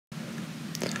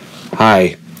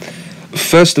Hi.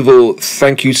 First of all,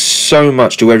 thank you so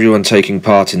much to everyone taking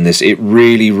part in this. It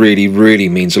really, really, really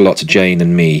means a lot to Jane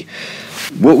and me.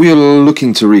 What we are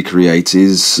looking to recreate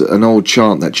is an old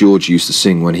chant that George used to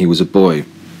sing when he was a boy.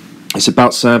 It's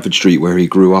about Sanford Street, where he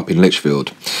grew up in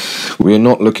Lichfield. We are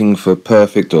not looking for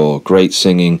perfect or great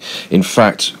singing. In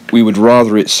fact, we would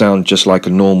rather it sound just like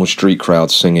a normal street crowd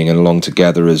singing along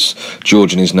together as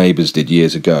George and his neighbours did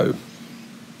years ago.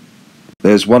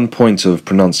 There's one point of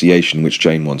pronunciation which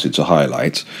Jane wanted to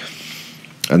highlight,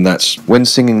 and that's when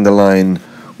singing the line,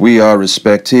 "We are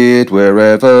respected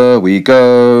wherever we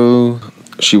go."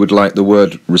 She would like the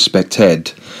word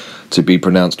respected to be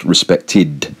pronounced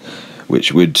respected,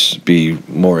 which would be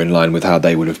more in line with how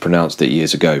they would have pronounced it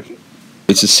years ago.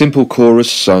 It's a simple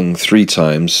chorus sung 3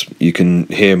 times. You can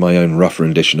hear my own rough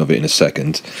rendition of it in a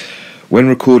second. When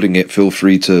recording it, feel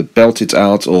free to belt it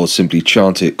out or simply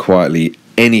chant it quietly.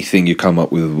 Anything you come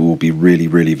up with will be really,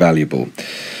 really valuable.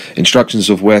 Instructions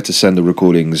of where to send the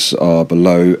recordings are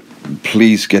below.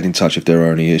 Please get in touch if there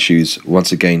are any issues.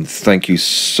 Once again, thank you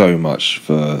so much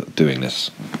for doing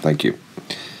this. Thank you.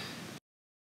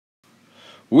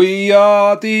 We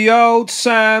are the old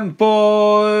Sand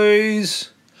Boys.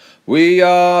 We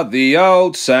are the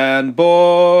old Sand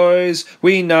Boys.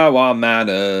 We know our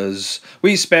manners.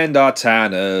 We spend our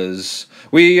tanners.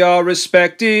 We are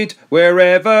respected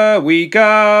wherever we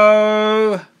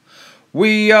go.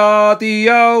 We are the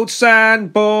old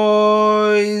Sand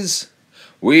Boys.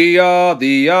 We are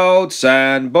the old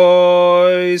Sand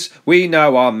Boys. We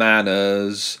know our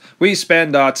manners. We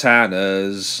spend our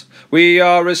tanners. We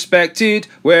are respected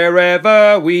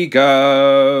wherever we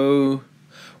go.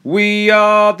 We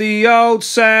are the old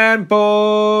Sand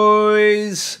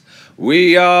Boys.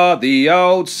 We are the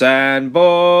old Sand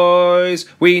Boys.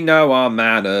 We know our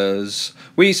manners.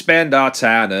 We spend our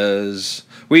tanners.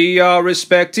 We are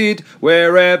respected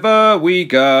wherever we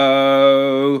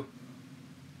go.